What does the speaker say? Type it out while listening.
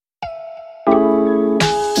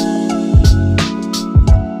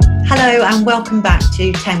Hello and welcome back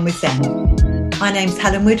to 10 with Zen. My name's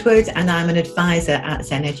Helen Woodward and I'm an advisor at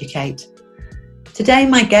Zen Educate. Today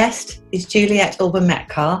my guest is Juliet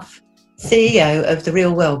Alban-Metcalfe, CEO of the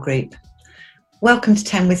Real World Group. Welcome to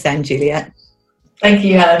 10 with Zen, Juliet. Thank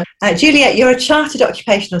you, Helen. Juliet, you're a chartered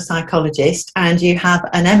occupational psychologist and you have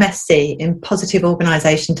an MSc in Positive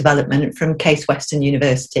Organisation Development from Case Western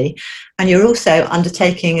University, and you're also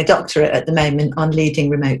undertaking a doctorate at the moment on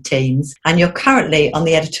leading remote teams, and you're currently on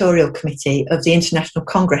the editorial committee of the International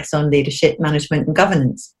Congress on Leadership, Management and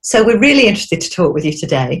Governance. So we're really interested to talk with you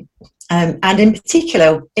today. And in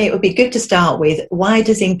particular, it would be good to start with, why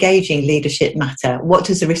does engaging leadership matter? What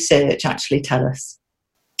does the research actually tell us?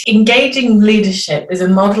 Engaging leadership is a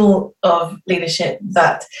model of leadership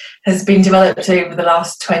that has been developed over the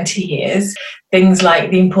last 20 years. Things like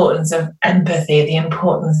the importance of empathy, the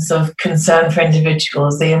importance of concern for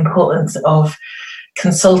individuals, the importance of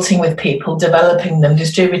consulting with people, developing them,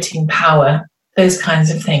 distributing power, those kinds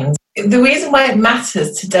of things. The reason why it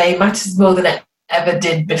matters today, matters more than it ever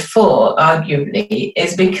did before, arguably,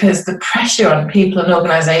 is because the pressure on people and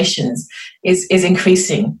organisations is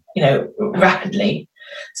increasing, rapidly.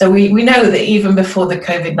 So we know that even before the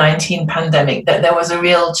COVID-19 pandemic, that there was a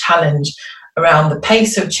real challenge around the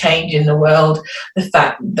pace of change in the world, the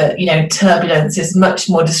fact that, turbulence is much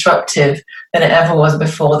more disruptive than it ever was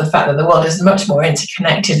before, the fact that the world is much more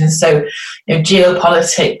interconnected. And so,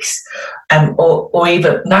 geopolitics or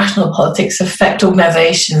even national politics affect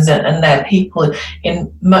organisations and their people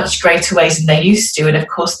in much greater ways than they used to. And of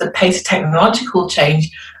course, the pace of technological change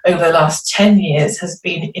over the last 10 years has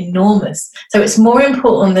been enormous. So it's more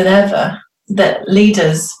important than ever that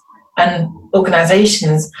leaders and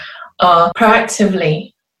organisations are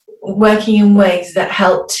proactively working in ways that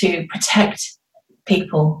help to protect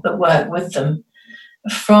people that work with them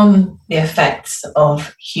from the effects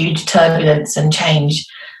of huge turbulence and change,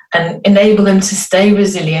 and enable them to stay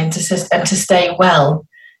resilient and to stay well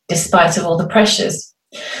despite of all the pressures.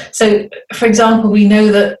 So, for example, we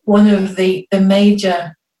know that one of the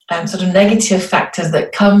major sort of negative factors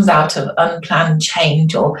that comes out of unplanned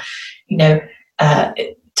change or,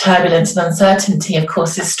 turbulence and uncertainty, of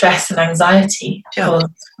course, is stress and anxiety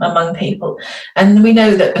among people. And we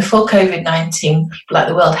know that before COVID-19, people like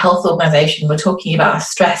the World Health Organization were talking about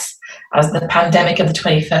stress as the pandemic of the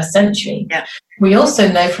 21st century. Yeah. We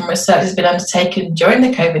also know from research that's been undertaken during the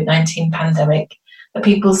COVID-19 pandemic that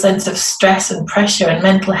people's sense of stress and pressure and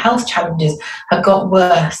mental health challenges have got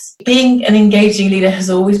worse. Being an engaging leader has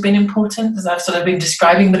always been important, as I've sort of been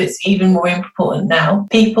describing, but it's even more important now.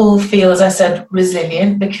 People feel, as I said,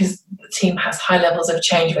 resilient because the team has high levels of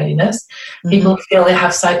change readiness. Mm-hmm. People feel they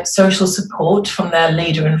have social support from their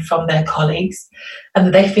leader and from their colleagues, and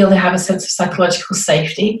that they feel they have a sense of psychological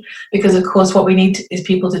safety because, of course, what we need is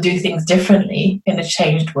people to do things differently in a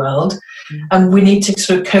changed world. Mm-hmm. And we need to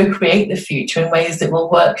sort of co-create the future in ways that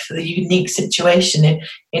will work for the unique situation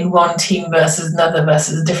in one team versus another,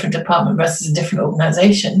 versus a different department versus a different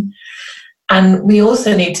organisation. And we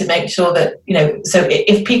also need to make sure that, so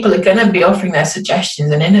if people are going to be offering their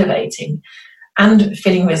suggestions and innovating and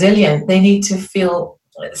feeling resilient, they need to feel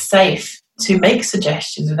safe to make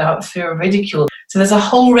suggestions without fear of ridicule. So there's a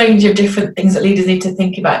whole range of different things that leaders need to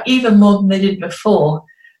think about, even more than they did before,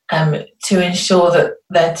 to ensure that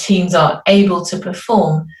their teams are able to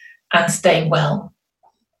perform and stay well.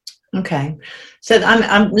 Okay. So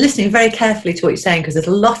I'm listening very carefully to what you're saying because there's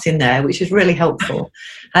a lot in there, which is really helpful.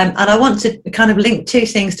 And I want to kind of link two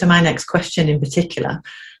things to my next question in particular.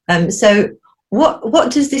 So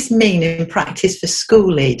what does this mean in practice for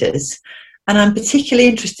school leaders? And I'm particularly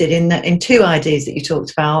interested in two ideas that you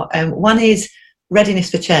talked about. One is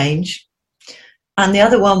readiness for change, and the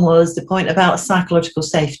other one was the point about psychological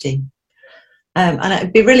safety. And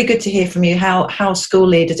it'd be really good to hear from you how school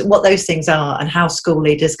leaders, what those things are, and how school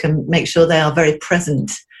leaders can make sure they are very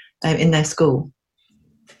present in their school.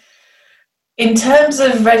 In terms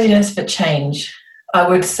of readiness for change, I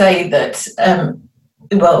would say that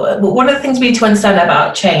one of the things we need to understand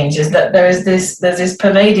about change is that there's this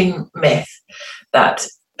pervading myth that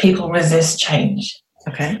people resist change.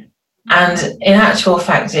 Okay. And in actual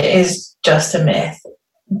fact, it is just a myth.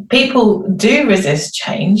 People do resist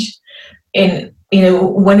change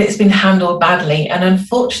when it's been handled badly, and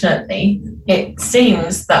unfortunately, it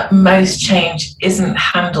seems that most change isn't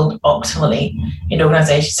handled optimally in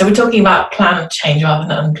organisations. So we're talking about planned change rather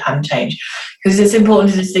than unplanned change, because it's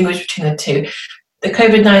important to distinguish between the two. The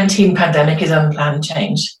COVID-19 pandemic is unplanned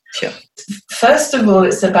change. Sure. First of all,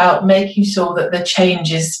 it's about making sure that the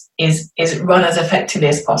change is run as effectively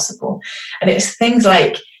as possible. And it's things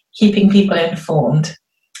like keeping people informed.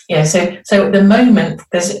 So at the moment,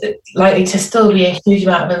 there's likely to still be a huge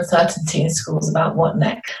amount of uncertainty in schools about what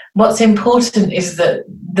next. What's important is that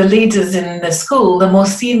the leaders in the school, the more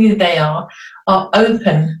senior they are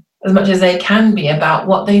open as much as they can be about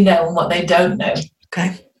what they know and what they don't know.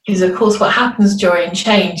 Okay. Because of course, what happens during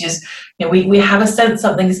change is, we have a sense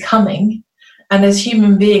something's coming, and as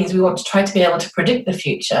human beings, we want to try to be able to predict the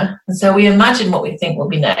future, and so we imagine what we think will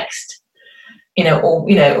be next.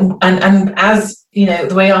 And as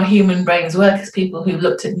the way our human brains work, as people who've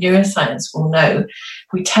looked at neuroscience will know,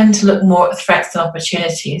 we tend to look more at threats and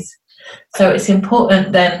opportunities. So it's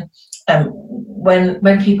important then,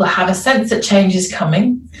 when people have a sense that change is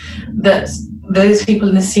coming, that those people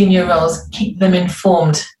in the senior roles keep them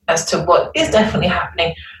informed as to what is definitely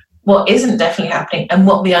happening, what isn't definitely happening, and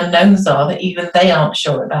what the unknowns are that even they aren't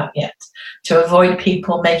sure about yet, to avoid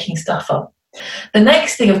people making stuff up. The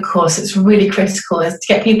next thing, of course, that's really critical is to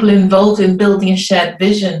get people involved in building a shared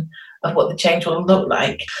vision of what the change will look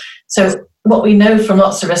like. So what we know from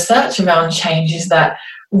lots of research around change is that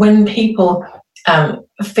when people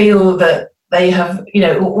feel that they have,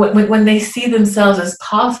 when they see themselves as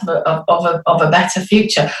part of a better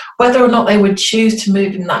future, whether or not they would choose to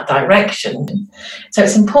move in that direction. So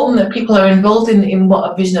it's important that people are involved in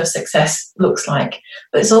what a vision of success looks like.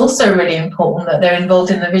 But it's also really important that they're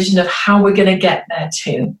involved in the vision of how we're going to get there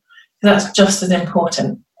too. That's just as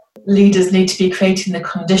important. Leaders need to be creating the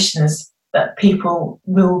conditions that people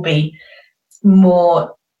will be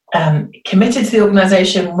more committed to the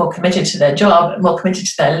organisation, more committed to their job, more committed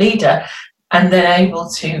to their leader, and then able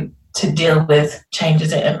to deal with change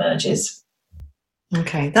as it emerges.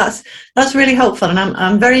 Okay, that's really helpful, and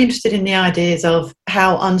I'm very interested in the ideas of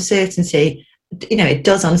how uncertainty, it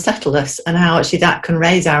does unsettle us, and how actually that can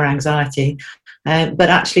raise our anxiety, but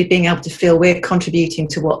actually being able to feel we're contributing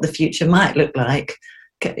to what the future might look like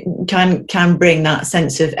can bring that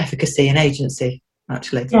sense of efficacy and agency,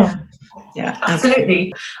 actually. Yeah,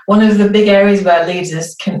 absolutely. One of the big areas where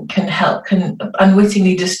leaders can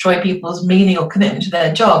unwittingly destroy people's meaning or commitment to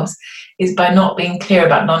their jobs is by not being clear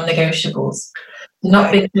about non-negotiables,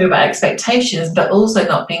 not being clear about expectations, but also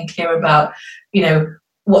not being clear about,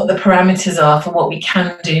 what the parameters are for what we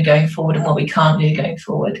can do going forward and what we can't do going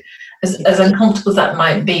forward. As uncomfortable as that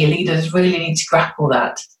might be, leaders really need to grapple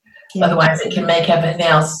that. Yeah. Otherwise, it can make everything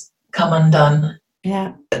else come undone.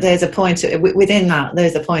 Yeah, there's a point within that.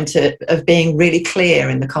 There's a point of being really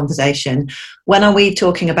clear in the conversation. When are we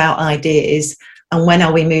talking about ideas, and when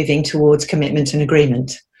are we moving towards commitment and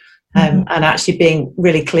agreement? And actually being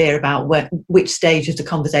really clear about which stage of the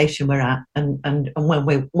conversation we're at, and when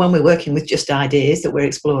we're working with just ideas that we're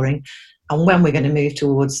exploring, and when we're going to move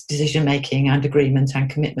towards decision making and agreement and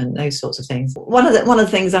commitment, those sorts of things. One of the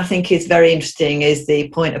things I think is very interesting is the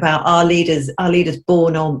point about are leaders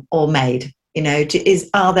born or made?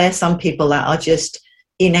 Are there some people that are just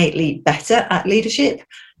innately better at leadership?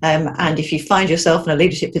 And if you find yourself in a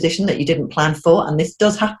leadership position that you didn't plan for, and this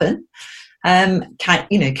does happen, can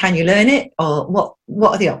you learn it, or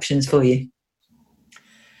what are the options for you?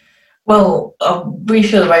 Well, we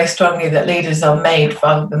feel very strongly that leaders are made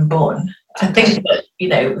rather than born. I think that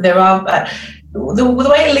there are the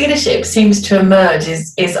way leadership seems to emerge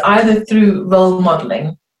is either through role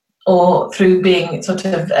modelling, or through being sort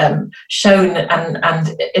of shown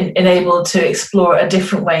and enabled to explore a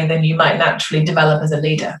different way than you might naturally develop as a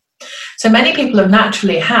leader. So many people have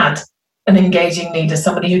naturally had an engaging leader,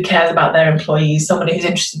 somebody who cares about their employees, somebody who's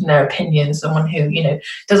interested in their opinions, someone who,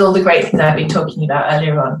 does all the great things I've been talking about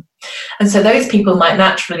earlier on. And so those people might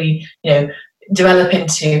naturally, develop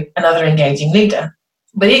into another engaging leader.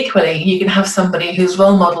 But equally, you can have somebody whose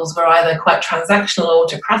role models were either quite transactional,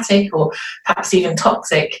 autocratic, or perhaps even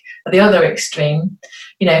toxic at the other extreme,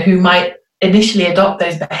 who might initially adopt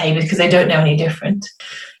those behaviours because they don't know any different.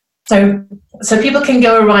 So people can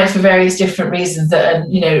go awry for various different reasons that are,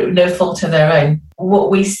 no fault of their own.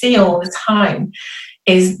 What we see all the time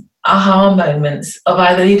is aha moments of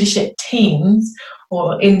either leadership teams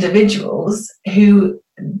or individuals who,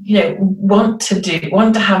 want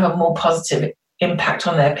to have a more positive impact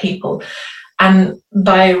on their people, and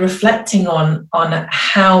by reflecting on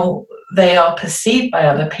how they are perceived by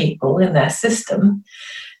other people in their system,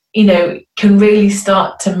 can really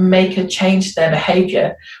start to make a change to their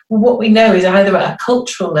behaviour. What we know is either at a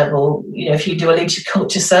cultural level, if you do a leadership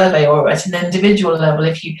culture survey, or at an individual level,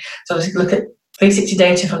 if you sort of look at 360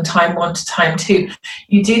 data from time 1 to time 2,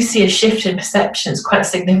 you do see a shift in perceptions quite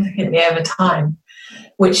significantly over time,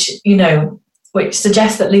 which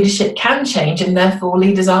suggests that leadership can change, and therefore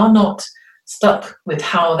leaders are not stuck with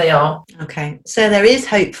how they are. Okay, so there is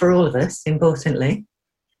hope for all of us, importantly.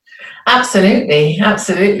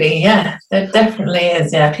 Absolutely, yeah, there definitely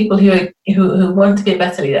is. Yeah, people who want to be a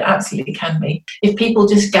better leader absolutely can be. If people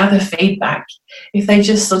just gather feedback, if they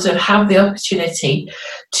just sort of have the opportunity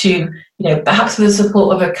to, perhaps with the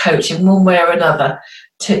support of a coach in one way or another,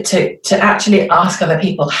 to actually ask other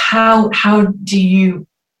people, how do you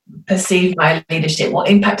perceive my leadership? What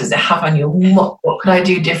impact does it have on you? What could I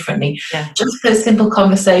do differently? Yeah. Just those simple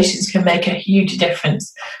conversations can make a huge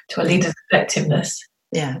difference to a leader's effectiveness.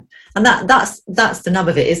 Yeah, and that's the nub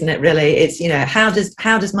of it, isn't it? Really, it's how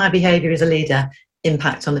does my behaviour as a leader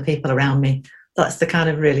impact on the people around me? That's the kind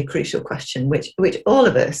of really crucial question, which all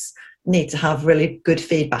of us need to have really good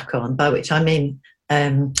feedback on. By which I mean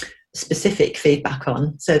specific feedback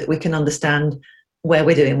on, so that we can understand where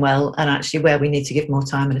we're doing well and actually where we need to give more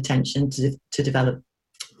time and attention to develop.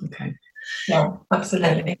 Okay. Yeah,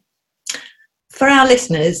 absolutely. For our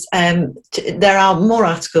listeners, there are more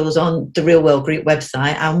articles on the Real World Group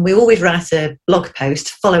website, and we always write a blog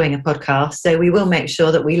post following a podcast, so we will make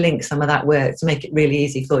sure that we link some of that work to make it really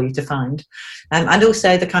easy for you to find. And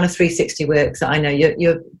also the kind of 360 works that I know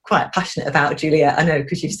you're quite passionate about, Juliet, I know,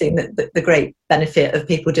 because you've seen the great benefit of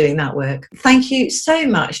people doing that work. Thank you so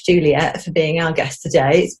much, Juliet, for being our guest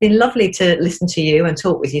today. It's been lovely to listen to you and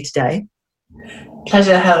talk with you today.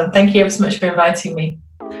 Pleasure, Helen. Thank you ever so much for inviting me.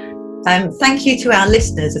 Thank you to our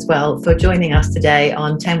listeners as well for joining us today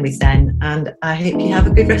on 10 with Zen, and I hope you have a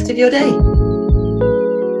good rest of your day.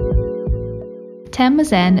 10 with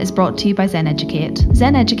Zen is brought to you by Zen Educate.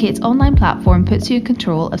 Zen Educate's online platform puts you in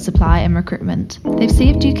control of supply and recruitment. They've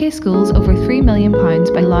saved UK schools over £3 million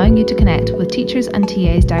by allowing you to connect with teachers and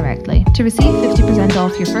TAs directly. To receive 50%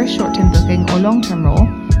 off your first short-term booking or long-term role,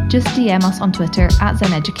 just DM us on Twitter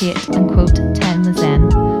 @Zen Educate and quote 10 with Zen.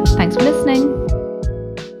 Thanks for listening.